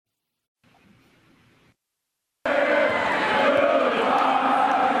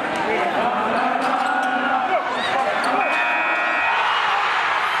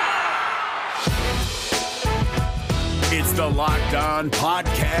Locked On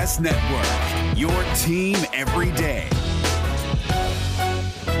Podcast Network, your team every day.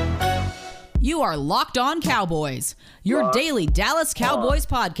 You are Locked On Cowboys, your daily Dallas Cowboys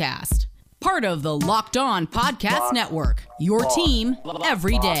podcast. Part of the Locked On Podcast Network, your team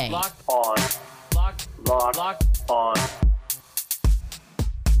every day. Locked on. Locked on.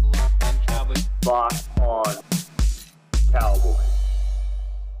 Cowboys. Locked on Cowboys.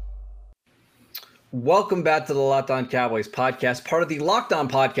 Welcome back to the Locked On Cowboys podcast, part of the Locked On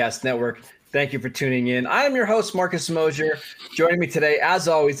Podcast Network. Thank you for tuning in. I am your host, Marcus Mosier. Joining me today, as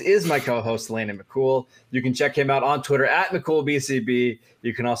always, is my co-host, Landon McCool. You can check him out on Twitter at McCoolBCB.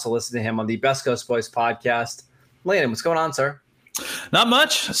 You can also listen to him on the Best Coast Boys podcast. Landon, what's going on, sir? Not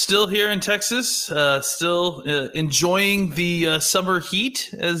much. Still here in Texas. Still enjoying the summer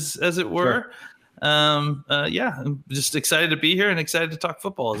heat, as it were. Sure. I'm just excited to be here and excited to talk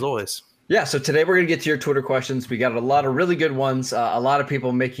football, as always. Yeah, so today we're going to get to your Twitter questions. We got a lot of really good ones. A lot of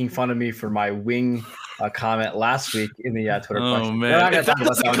people making fun of me for my wing comment last week in the Twitter questions. Oh, man. If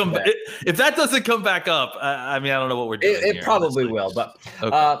that doesn't come back up, I don't know what we're doing. It probably will. But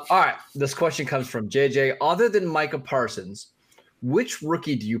okay. All right, this question comes from JJ. Other than Micah Parsons, which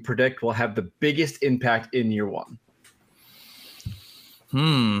rookie do you predict will have the biggest impact in year one?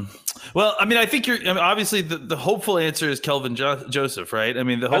 Well, I think obviously the hopeful answer is Kelvin Joseph, right?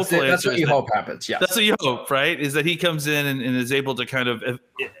 The hopeful answer that's what you hope happens. Yeah, that's what you hope, right? Is that he comes in and is able to kind of,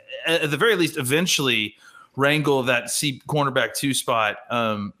 at the very least, eventually wrangle that cornerback 2 spot.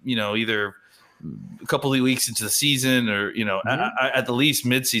 Either a couple of weeks into the season or at the least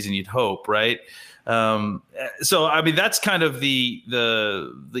midseason, you'd hope, right? So that's kind of the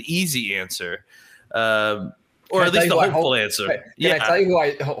easy answer. Or at least the hopeful answer. Can I tell you who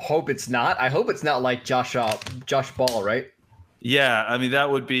I hope it's not? I hope it's not like Josh Ball, right? Yeah,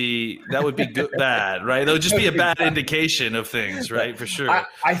 that would be good, bad, right? It would just be a bad indication of things, right? For sure.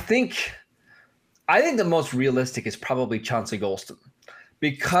 I think the most realistic is probably Chauncey Golston,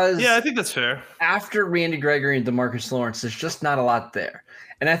 because I think that's fair. After Randy Gregory and DeMarcus Lawrence, there's just not a lot there.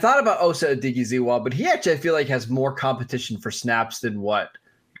 And I thought about Osa Odighizuwa, but he actually, I feel like, has more competition for snaps than what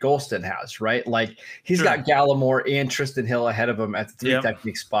Golston has, right? Like, he's got Gallimore and Tristan Hill ahead of him at the 3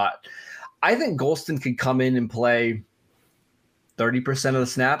 technique spot. I think Golston could come in and play 30% of the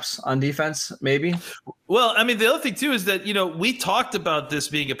snaps on defense, maybe. Well, the other thing too is that, we talked about this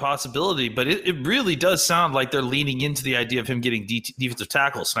being a possibility, but it really does sound like they're leaning into the idea of him getting defensive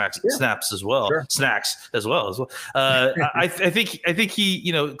tackle snaps as well. Sure. Snacks as well. I think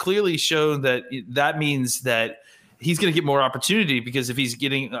he, clearly shown that means that he's going to get more opportunity, because if he's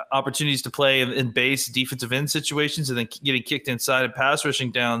getting opportunities to play in base defensive end situations and then getting kicked inside and pass rushing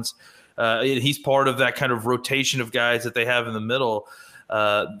downs, he's part of that kind of rotation of guys that they have in the middle.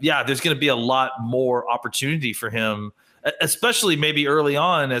 There's going to be a lot more opportunity for him, especially maybe early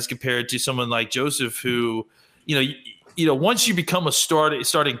on as compared to someone like Joseph, who, once you become a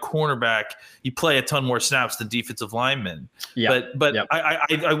starting cornerback, you play a ton more snaps than defensive linemen. Yeah. But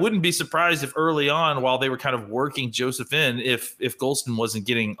I wouldn't be surprised if early on, while they were kind of working Joseph in, if Golston wasn't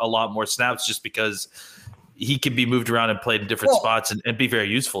getting a lot more snaps, just because he could be moved around and played in different spots and be very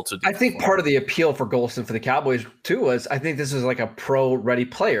useful to. I think part of the appeal for Golston for the Cowboys too was, I think this is like a pro-ready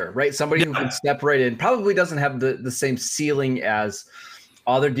player, right? Somebody who can separate in, probably doesn't have the same ceiling as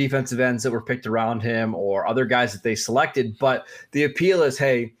other defensive ends that were picked around him or other guys that they selected. But the appeal is,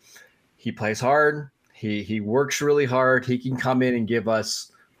 hey, he plays hard. He works really hard. He can come in and give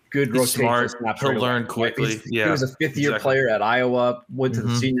us good rotation snaps. He'll learn quickly. He was a 5th-year player at Iowa, went to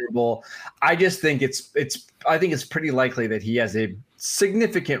the Senior Bowl. I just think it's pretty likely that he has a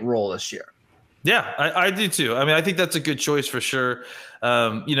significant role this year. Yeah, I do too. I think that's a good choice for sure.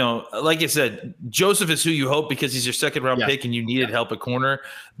 Like I said, Joseph is who you hope, because he's your second round pick and you needed help at corner.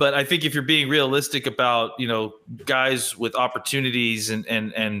 But I think if you're being realistic about, guys with opportunities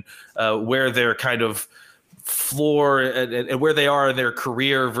and where their kind of floor and where they are in their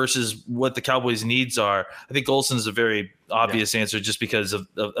career versus what the Cowboys' needs are, I think Golston is a very obvious answer, just because of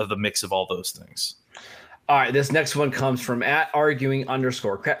the mix of all those things. All right, this next one comes from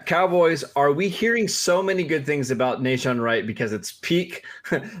 @arguing_. Cowboys, are we hearing so many good things about Nahshon Wright because it's peak?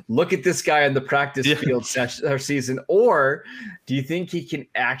 Look at this guy on the practice field season. Or do you think he can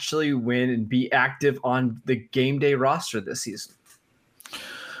actually win and be active on the game day roster this season?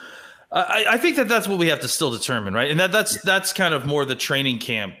 I think that's what we have to still determine, right? And that's kind of more the training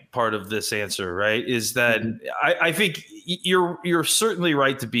camp part of this answer, right? Is that I think you're certainly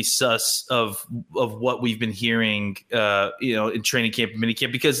right to be sus of what we've been hearing, in training camp and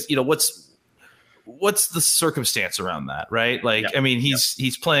minicamp, because what's the circumstance around that, right? Like,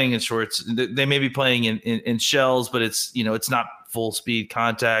 he's playing in shorts. They may be playing in shells, but it's not full speed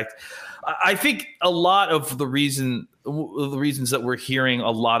contact. I think a lot of the reasons that we're hearing a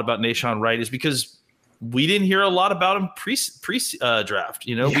lot about Nahshon Wright is because we didn't hear a lot about him pre draft.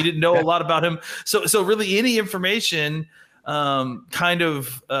 We didn't know a lot about him. So really any information kind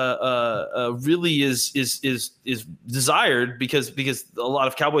of really is desired because a lot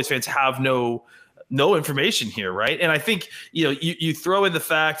of Cowboys fans have no information here, right? And I think you throw in the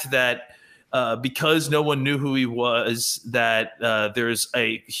fact that because no one knew who he was, that there's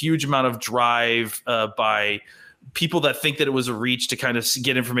a huge amount of drive by people that think that it was a reach to kind of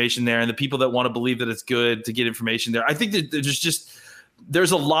get information there, and the people that want to believe that it's good to get information there. I think that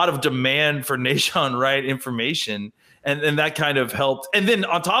there's a lot of demand for Nahshon Wright information, and that kind of helped. And then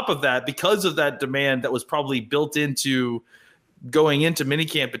on top of that, because of that demand that was probably built into going into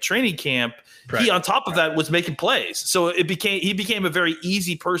minicamp and training camp, he on top of that was making plays. So he became a very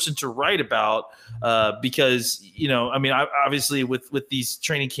easy person to write about because obviously with these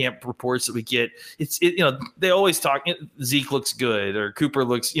training camp reports that we get, they always talk Zeke looks good or Cooper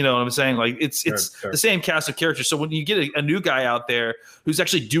looks, what I'm saying? Like it's the same cast of characters. So when you get a new guy out there who's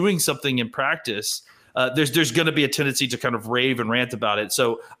actually doing something in practice, there's going to be a tendency to kind of rave and rant about it.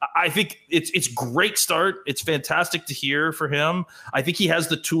 So I think it's great start. It's fantastic to hear for him. I think he has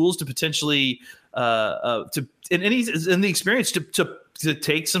the tools to potentially and he's in the experience to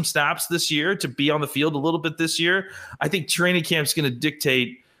take some snaps this year, to be on the field a little bit this year. I think training camp's going to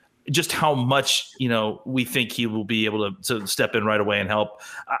dictate just how much we think he will be able to step in right away and help.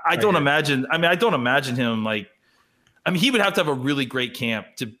 I don't imagine him like. He would have to have a really great camp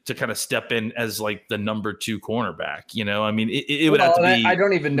to kind of step in as like the number 2 cornerback. It would have to be. I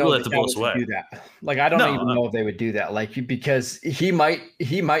don't even know if the Cowboys would do that. Like, I don't even know if they would do that. Like, because he might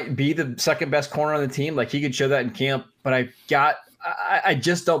be the second best corner on the team. Like, he could show that in camp. But I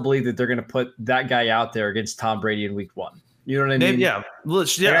just don't believe that they're going to put that guy out there against Tom Brady in week 1. You know what I mean? Yeah.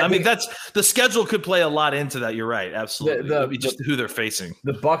 That's the schedule could play a lot into that. You're right. Absolutely. Just who they're facing.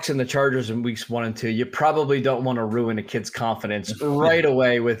 The Bucs and the Chargers in weeks 1 and 2. You probably don't want to ruin a kid's confidence right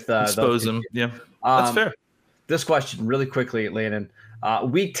away with expose him. Yeah, that's fair. This question really quickly, Landon.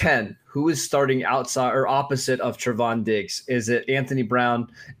 Week 10, who is starting outside or opposite of Trevon Diggs? Is it Anthony Brown?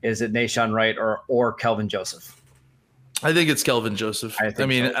 Is it Nahshon Wright or Kelvin Joseph? I think it's Kelvin Joseph.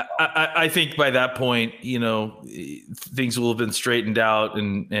 I think by that point, things will have been straightened out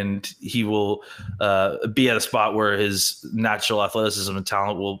and he will be at a spot where his natural athleticism and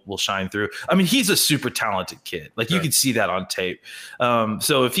talent will shine through. He's a super talented kid. Like, you can see that on tape.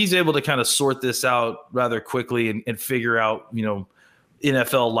 So if he's able to kind of sort this out rather quickly and figure out,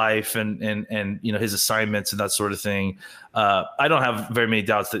 NFL life and his assignments and that sort of thing, I don't have very many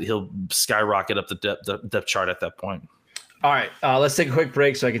doubts that he'll skyrocket up the depth chart at that point. All right, let's take a quick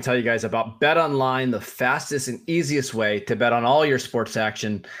break so I can tell you guys about BetOnline, the fastest and easiest way to bet on all your sports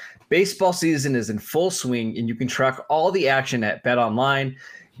action. Baseball season is in full swing, and you can track all the action at BetOnline.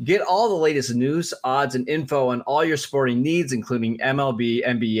 Get all the latest news, odds, and info on all your sporting needs, including MLB,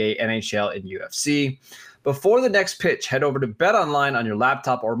 NBA, NHL, and UFC. Before the next pitch, head over to BetOnline on your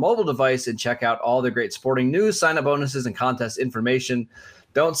laptop or mobile device and check out all the great sporting news, sign-up bonuses, and contest information.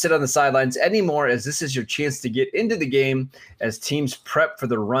 Don't sit on the sidelines anymore, as this is your chance to get into the game as teams prep for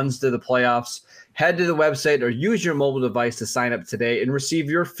the runs to the playoffs. Head to the website or use your mobile device to sign up today and receive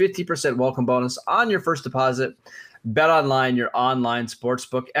your 50% welcome bonus on your first deposit. BetOnline, your online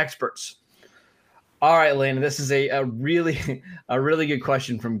sportsbook experts. All right, Landon, this is a really good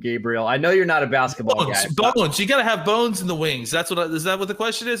question from Gabriel. I know you're not a basketball guy. Bones. You got to have bones in the wings. Is that what the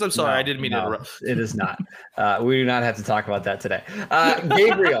question is? I'm sorry, I didn't mean to interrupt. It is not. We do not have to talk about that today.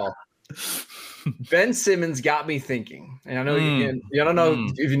 Gabriel, Ben Simmons got me thinking, and I know you don't know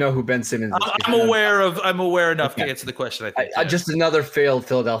if you know who Ben Simmons is. I'm aware enough to answer the question. I think just another failed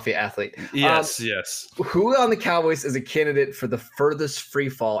Philadelphia athlete. Yes. Who on the Cowboys is a candidate for the furthest free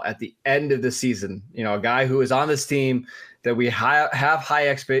fall at the end of the season? A guy who is on this team that we have high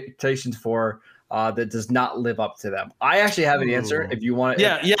expectations for. That does not live up to them. I actually have an answer. If you want,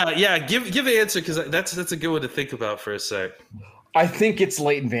 yeah. Give an answer, because that's a good one to think about for a sec. I think it's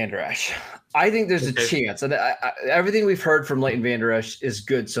Leighton Vander Esch. I think there's a chance, and everything we've heard from Leighton Vander Esch is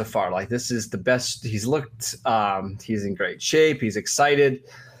good so far. Like, this is the best he's looked. He's in great shape. He's excited,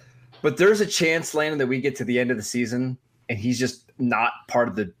 but there's a chance, Landon, that we get to the end of the season and he's just not part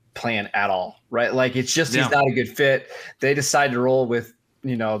of the plan at all, right? Like, it's just he's not a good fit. They decide to roll with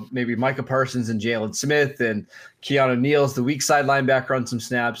maybe Micah Parsons and Jalen Smith and Keanu Neal's the weak side linebacker on some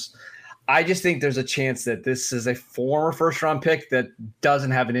snaps. I just think there's a chance that this is a former first-round pick that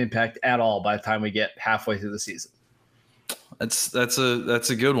doesn't have an impact at all by the time we get halfway through the season. That's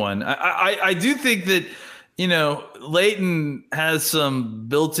a good one. I do think that Leighton has some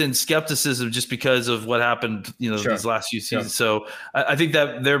built-in skepticism just because of what happened, these last few seasons. So I think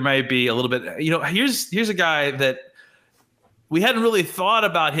that there might be a little bit, here's a guy that we hadn't really thought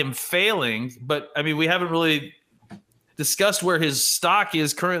about him failing, but I mean, we haven't really discussed where his stock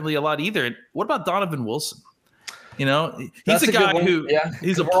is currently a lot either. What about Donovan Wilson? He's a guy who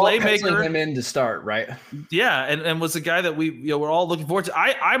he's a playmaker. Him in to start, right? Yeah, and was a guy that we're all looking forward to.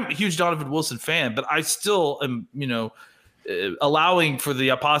 I'm a huge Donovan Wilson fan, but I still am, allowing for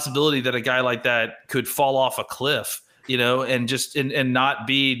the possibility that a guy like that could fall off a cliff, and not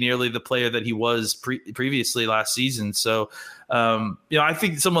be nearly the player that he was previously last season. So, I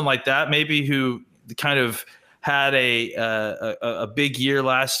think someone like that maybe who kind of had a big year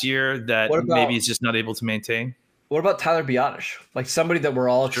last year that maybe is just not able to maintain. What about Tyler Biadasz? Like somebody that we're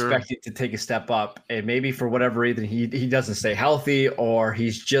all expecting to take a step up, and maybe for whatever reason he doesn't stay healthy, or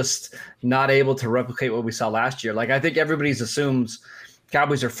he's just not able to replicate what we saw last year. Like I think everybody assumes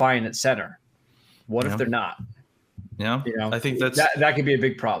Cowboys are fine at center. What if they're not? Yeah, I think that could be a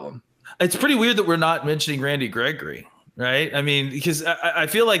big problem. It's pretty weird that we're not mentioning Randy Gregory, right? I mean, because I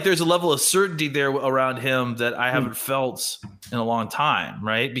feel like there's a level of certainty there around him that I haven't felt in a long time,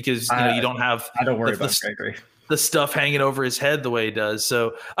 right? Because you don't have. I don't worry about Gregory. The stuff hanging over his head the way he does.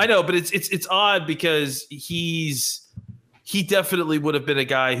 So I know, but it's odd because he definitely would have been a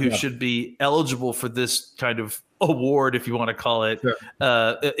guy who should be eligible for this kind of award, if you want to call it,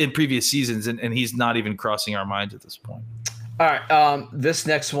 in previous seasons. And he's not even crossing our minds at this point. All right. This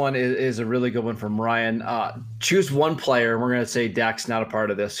next one is a really good one from Ryan. Choose one player. We're going to say Dak's not a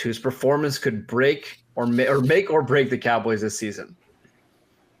part of this, whose performance could break or make or break the Cowboys this season.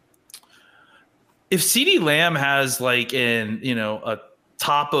 If CeeDee Lamb has a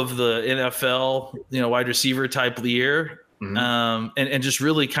top of the NFL, wide receiver type year, and just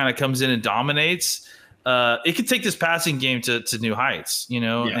really kind of comes in and dominates, it could take this passing game to new heights,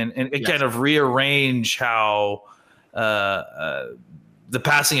 and kind of rearrange how the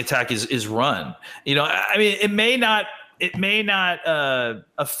passing attack is run. I mean, it may not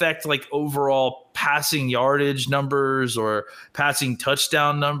affect like overall passing yardage numbers or passing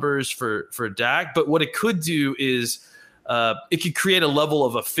touchdown numbers for Dak. But what it could do is it could create a level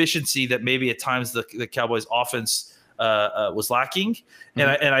of efficiency that maybe at times the Cowboys offense was lacking. And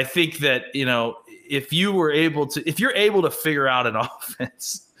I think that, if you're able to figure out an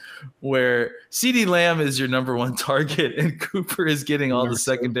offense where CeeDee Lamb is your number one target and Cooper is getting all the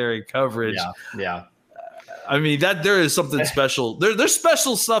secondary coverage. Yeah. I mean, that there is something special. There's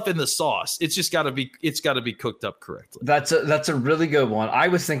special stuff in the sauce. It's just got to be cooked up correctly. That's a really good one. I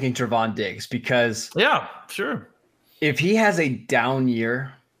was thinking Trevon Diggs because if he has a down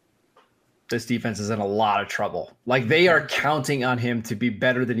year, this defense is in a lot of trouble. Like they are counting on him to be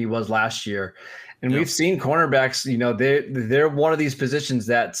better than he was last year. And we've seen cornerbacks, they're one of these positions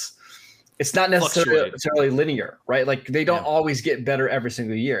that's it's not necessarily linear, right? Like they don't always get better every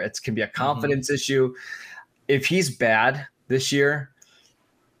single year. It can be a confidence issue. If he's bad this year,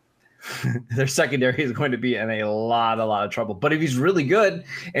 their secondary is going to be in a lot of trouble. But if he's really good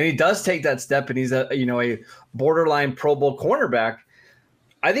and he does take that step and he's a borderline Pro Bowl cornerback,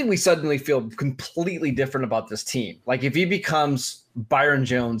 I think we suddenly feel completely different about this team. Like if he becomes Byron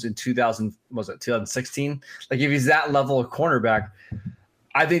Jones in 2016, like if he's that level of cornerback,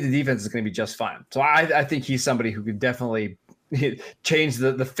 I think the defense is going to be just fine. So I think he's somebody who could definitely change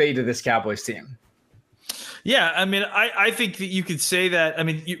the fate of this Cowboys team. Yeah, I mean, I think that you could say that. I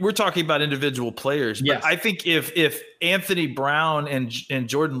mean, we're talking about individual players, but I think if Anthony Brown and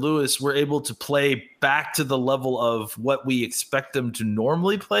Jordan Lewis were able to play back to the level of what we expect them to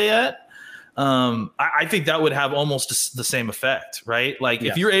normally play at, I think that would have almost the same effect, right? Like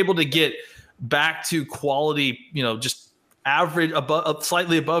if you're able to get back to quality, just average,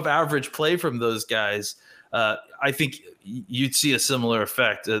 slightly above average play from those guys, I think you'd see a similar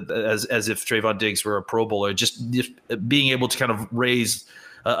effect as if Trevon Diggs were a Pro Bowler, just being able to kind of raise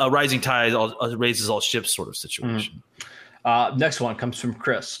a rising tide raises all ships sort of situation. Next one comes from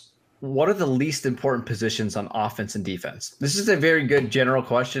Chris. What are the least important positions on offense and defense? This is a very good general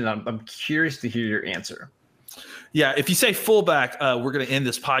question. I'm curious to hear your answer. Yeah, if you say fullback, we're going to end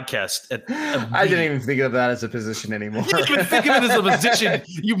this podcast. I didn't even think of that as a position anymore. You didn't even think of it as a position,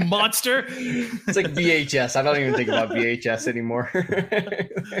 you monster. It's like VHS. I don't even think about VHS anymore.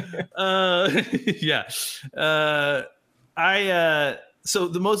 So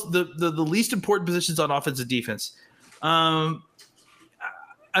the least important positions on offense and defense. I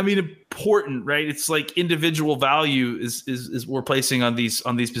mean, important, right? It's like individual value is we're placing on these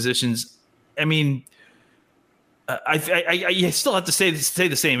positions. I mean, I still have to say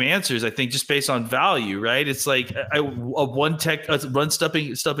the same answers. I think just based on value, right? It's like a run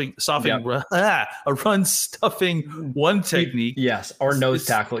stuffing one technique. Yes, or nose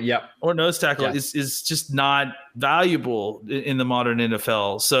tackle. Yep, or nose tackle is just not valuable in the modern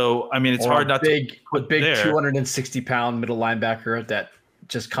NFL. So I mean, it's hard not to put a big 260-pound middle linebacker that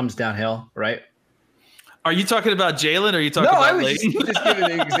just comes downhill, right? Are you talking about Jalen? Or are you talking about I was just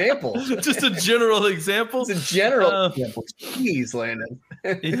giving an example. Just a general example. It's a general example. Jeez, Landon.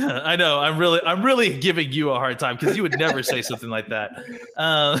 Yeah, I know. I'm really giving you a hard time because you would never say something like that.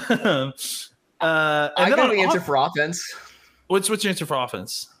 I got an answer for offense. What's your answer for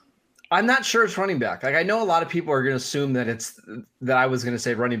offense? I'm not sure it's running back. Like I know a lot of people are going to assume that I was going to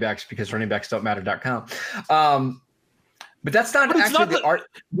say running backs because runningbacks.matter.com. But that's not actually the art.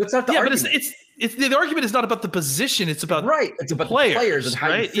 That's not the argument. But it's the argument is not about the position. It's about It's about the players and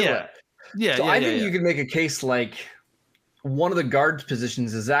how you feel it. So I think you can make a case like one of the guard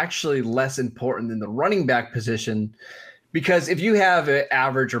positions is actually less important than the running back position because if you have an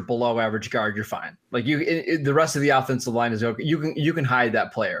average or below average guard, you're fine. Like the rest of the offensive line is okay. You can hide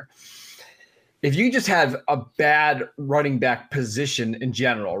that player. If you just have a bad running back position in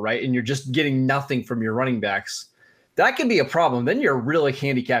general, right, and you're just getting nothing from your running backs, that can be a problem. Then you're really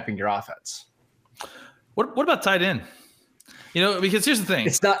handicapping your offense. What about tight end? Because here's the thing.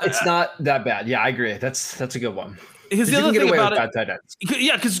 It's not that bad. Yeah, I agree. That's a good one. Because the other thing about it, tight ends.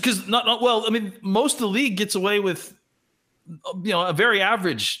 Yeah, because not well. I mean, most of the league gets away with, a very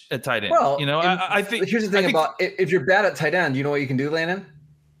average at tight end. Well, I think here's the thing about if you're bad at tight end, you know what you can do, Landon?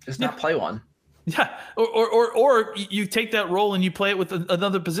 Just not play one. Yeah, or you take that role and you play it with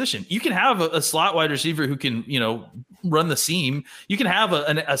another position. You can have a slot wide receiver who can, run the seam. You can have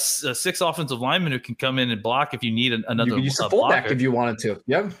a six offensive lineman who can come in and block if you need another. You can use a fullback if you wanted to.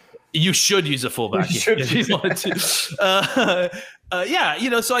 Yep. You should use a fullback if you wanted to.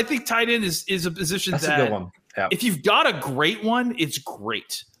 So I think tight end is a position that's a good one. Yeah. If you've got a great one, it's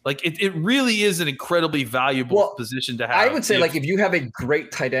great. Like it really is an incredibly valuable position to have. I would say if you have a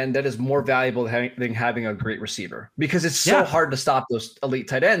great tight end, that is more valuable than having a great receiver because it's so hard to stop those elite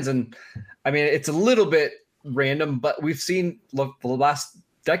tight ends. And I mean, it's a little bit random, but we've seen the last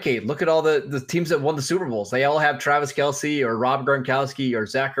decade. Look at all the teams that won the Super Bowls. They all have Travis Kelce or Rob Gronkowski or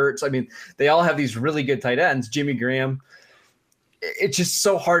Zach Ertz. I mean, they all have these really good tight ends. Jimmy Graham. It's just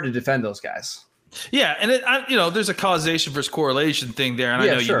so hard to defend those guys. Yeah, and there's a causation versus correlation thing there, and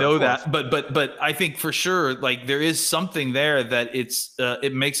I know that, but I think for sure, there is something there that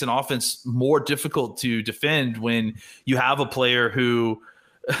it makes an offense more difficult to defend when you have a player who,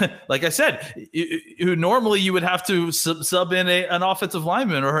 like I said, who normally you would have to sub in an offensive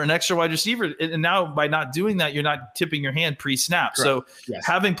lineman or an extra wide receiver, and now by not doing that, you're not tipping your hand pre-snap. Correct. So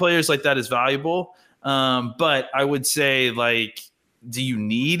having players like that is valuable, but I would say do you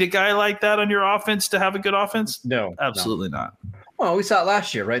need a guy like that on your offense to have a good offense? No, absolutely not. Well, we saw it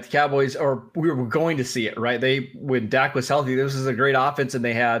last year, right? The Cowboys, or we were going to see it, right? When Dak was healthy, this was a great offense, and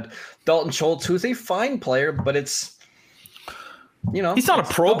they had Dalton Schultz, who's a fine player, but it's, he's not a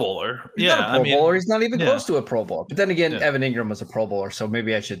Pro Bowler. He's not a Pro Bowler. He's not even close to a Pro Bowler. But then again, Evan Ingram was a Pro Bowler, so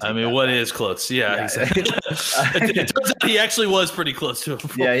maybe I should. What is close? Yeah. Exactly. It turns out he actually was pretty close to a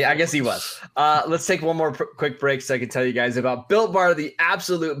Pro Bowler. Yeah, I guess he was. Let's take one more quick break so I can tell you guys about Built Bar, the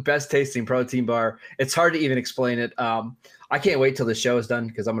absolute best tasting protein bar. It's hard to even explain it. I can't wait till the show is done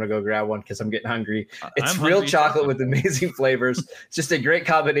because I'm going to go grab one because I'm getting hungry. It's real chocolate with amazing flavors. It's just a great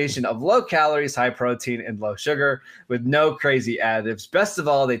combination of low calories, high protein, and low sugar with no crazy additives. Best of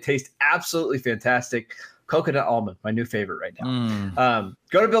all, they taste absolutely fantastic. Coconut almond, my new favorite right now.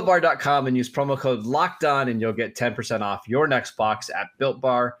 Go to BuiltBar.com and use promo code LOCKEDON and you'll get 10% off your next box at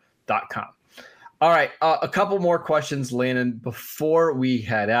BuiltBar.com. All right, a couple more questions, Landon, before we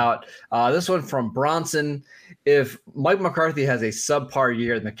head out. This one from Bronson. If Mike McCarthy has a subpar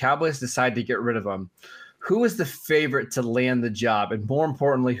year and the Cowboys decide to get rid of him, who is the favorite to land the job? And more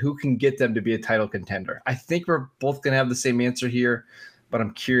importantly, who can get them to be a title contender? I think we're both going to have the same answer here, but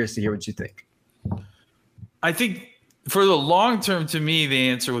I'm curious to hear what you think. I think for the long term, to me, the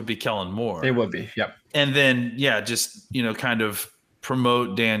answer would be Kellen Moore. It would be, yep. And then, just, kind of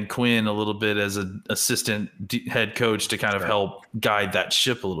promote Dan Quinn a little bit as an assistant head coach to kind of help guide that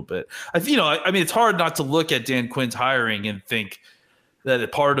ship a little bit. It's hard not to look at Dan Quinn's hiring and think that a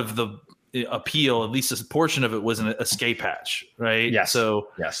part of the appeal, at least a portion of it, was an escape hatch, right? Yes. So,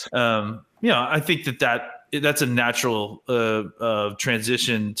 yes. I think that's a natural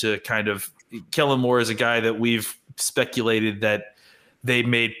transition to kind of Kellen Moore is a guy that we've speculated that they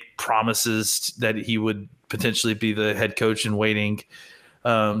made promises that he would potentially be the head coach in waiting.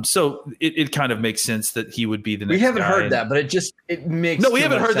 So it kind of makes sense that he would be the next We haven't guy. heard that, but it makes no, we too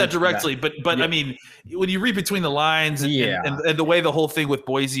haven't much heard that sense directly, but Yeah. I mean, when you read between the lines and the way the whole thing with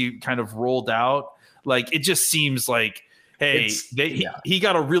Boise kind of rolled out, like it just seems like, hey, he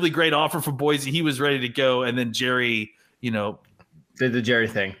got a really great offer from Boise. He was ready to go, and then Jerry, did the Jerry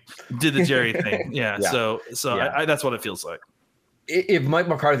thing. Yeah. So that's what it feels like. If Mike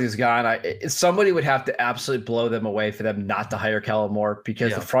McCarthy's gone, somebody would have to absolutely blow them away for them not to hire Kellen Moore,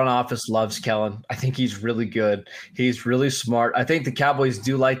 because the front office loves Kellen. I think he's really good. He's really smart. I think the Cowboys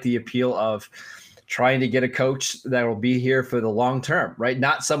do like the appeal of trying to get a coach that will be here for the long term, right?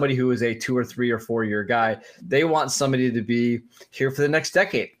 Not somebody who is a 2 or 3 or 4 year guy. They want somebody to be here for the next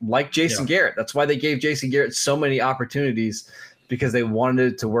decade, like Jason Garrett. That's why they gave Jason Garrett so many opportunities, because they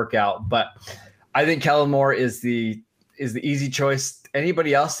wanted it to work out. But I think Kellen Moore is the easy choice.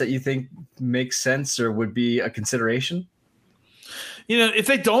 Anybody else that you think makes sense or would be a consideration? If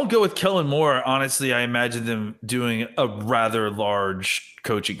they don't go with Kellen Moore, honestly, I imagine them doing a rather large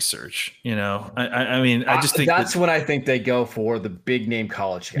coaching search. I mean, I just think that's when I think they go for the big name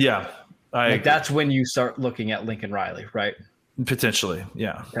college guy. Yeah. That's when you start looking at Lincoln Riley, right? Potentially.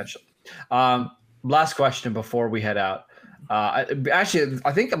 Yeah. Potentially. Last question before we head out. I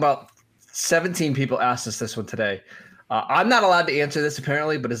think about 17 people asked us this one today. I'm not allowed to answer this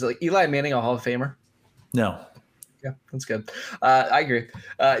apparently, but is Eli Manning a Hall of Famer? No. Yeah, that's good. I agree.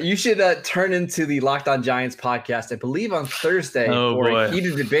 You should turn into the Locked On Giants podcast, I believe on Thursday, a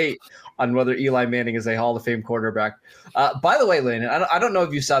heated debate on whether Eli Manning is a Hall of Fame quarterback. By the way, Landon, I don't know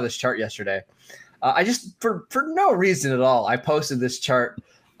if you saw this chart yesterday. I just, for no reason at all, I posted this chart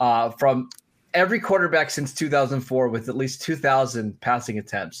from every quarterback since 2004 with at least 2,000 passing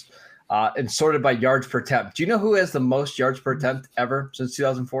attempts. And sorted by yards per attempt. Do you know who has the most yards per attempt ever since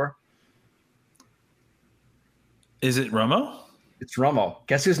 2004? Is it Romo? It's Romo.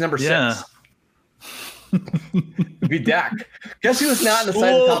 Guess who's number 6? It'd be Dak. Guess who's not in the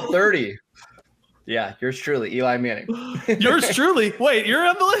side of the top 30? Yeah, yours truly, Eli Manning. Yours truly. Wait, you're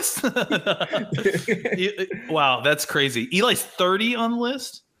on the list? Wow, that's crazy. Eli's 30 on the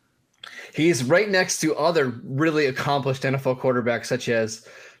list? He's right next to other really accomplished NFL quarterbacks such as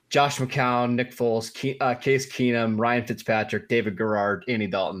Josh McCown, Nick Foles, Case Keenum, Ryan Fitzpatrick, David Garrard, Andy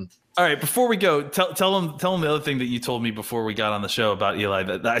Dalton. All right, before we go, tell them the other thing that you told me before we got on the show about Eli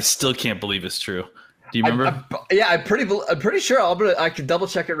that I still can't believe is true. Do you remember? I'm pretty sure. I can double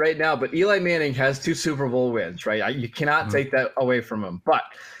check it right now. But Eli Manning has 2 Super Bowl wins, right? You cannot take that away from him. But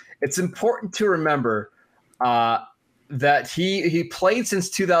it's important to remember that he played since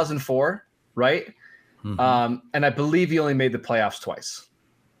 2004, right? Mm-hmm. And I believe he only made the playoffs twice.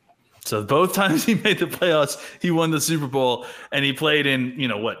 So both times he made the playoffs, he won the Super Bowl, and he played in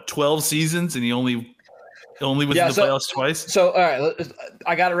 12 seasons, and he only was in the playoffs twice. So all right,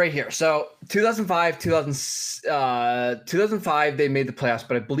 I got it right here. So 2005 they made the playoffs,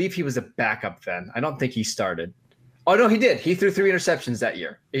 but I believe he was a backup then. I don't think he started. Oh no, he did. He threw 3 interceptions that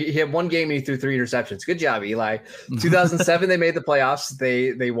year. He had one game and he threw 3 interceptions. Good job, Eli. 2007 they made the playoffs.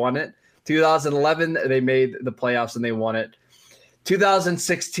 They won it. 2011 they made the playoffs and they won it.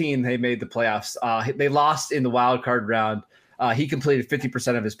 2016, they made the playoffs. They lost in the wild card round. He completed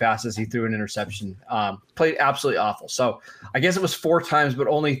 50% of his passes. He threw an interception. Played absolutely awful. So I guess it was 4 times, but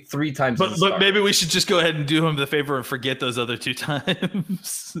only 3 times. But maybe we should just go ahead and do him the favor and forget those other 2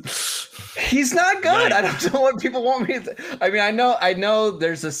 times. He's not good. I don't know what people want me to. I mean, I know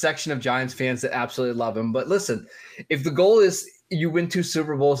there's a section of Giants fans that absolutely love him. But listen, if the goal is you win 2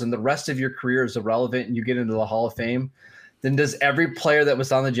 Super Bowls and the rest of your career is irrelevant and you get into the Hall of Fame, then does every player that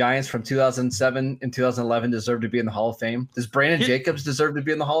was on the Giants from 2007 and 2011 deserve to be in the Hall of Fame? Does Brandon Jacobs deserve to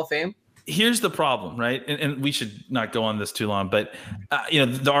be in the Hall of Fame? Here's the problem, right? And we should not go on this too long, but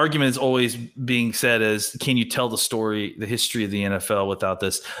the argument is always being said as, can you tell the story, the history of the NFL without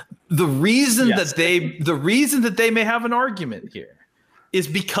this? The reason that they may have an argument here is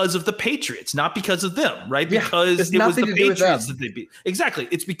because of the Patriots, not because of them, right? Because it was the Patriots that they beat. Exactly.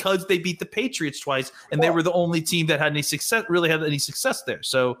 It's because they beat the Patriots twice, and they were the only team that had any success there.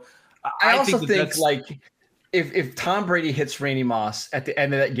 So I also think like if Tom Brady hits Randy Moss at the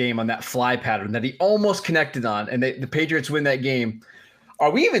end of that game on that fly pattern that he almost connected on, and the Patriots win that game, are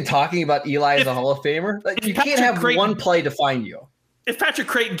we even talking about Eli as a Hall of Famer? Like, you can't have one play define you. If Patrick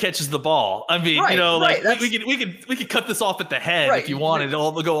Creighton catches the ball, I mean, we could cut this off at the head if you wanted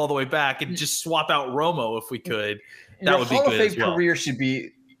to go all the way back and just swap out Romo if we could. That would be good. Your Hall of Fame career should be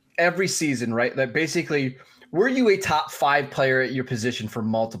every season, right? That basically, were you a top 5 player at your position for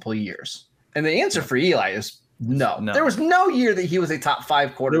multiple years? And the answer for Eli is No. There was no year that he was a top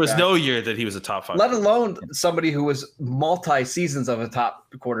 5 quarterback. There was no year that he was a top 5. Let alone somebody who was multi-seasons of a top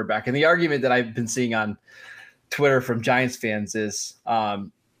quarterback. And the argument that I've been seeing on Twitter from Giants fans is,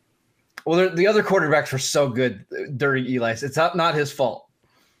 the other quarterbacks were so good during Eli's. It's not his fault.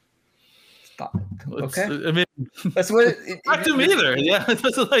 Okay. I mean, that's what not to me either. Yeah.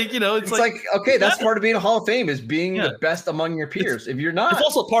 It's like, okay, that's part of being a Hall of Fame is being the best among your peers. If you're not, it's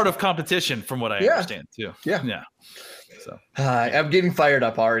also part of competition from what I understand too. Yeah. So I'm getting fired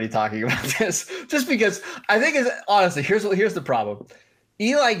up already talking about this just because I think honestly, here's the problem.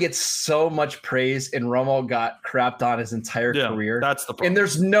 Eli gets so much praise and Romo got crapped on his entire career. That's the problem. And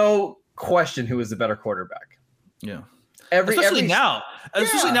there's no question who is the better quarterback. Yeah. Especially now,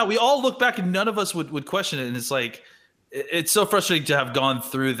 we all look back and none of us would question it. And it's like, it's so frustrating to have gone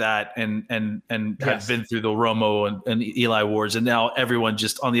through that and have been through the Romo and Eli wars. And now everyone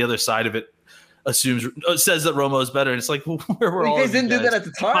just on the other side of it says that Romo is better. And it's like, where were all you guys didn't do that at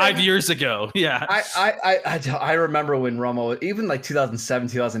the time 5 years ago. Yeah. I remember when Romo, even like 2007,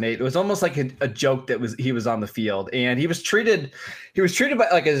 2008, it was almost like a joke that he was on the field and he was treated by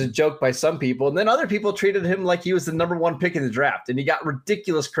like as a joke by some people. And then other people treated him like he was the number 1 pick in the draft and he got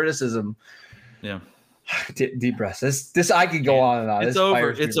ridiculous criticism. Yeah. Deep breaths. This I could go on and on. It's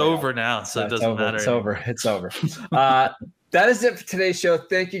over. It's over now. So it doesn't matter. It's over. It's over. That is it for today's show.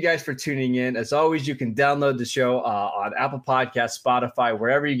 Thank you guys for tuning in. As always, you can download the show on Apple Podcasts, Spotify,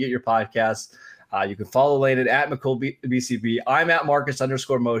 wherever you get your podcasts. You can follow Landon at McCoolBCB. I'm at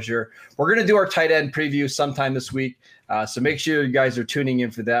Marcus_Mosher. We're going to do our tight end preview sometime this week. So make sure you guys are tuning in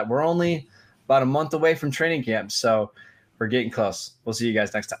for that. We're only about a month away from training camp, so we're getting close. We'll see you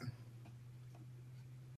guys next time.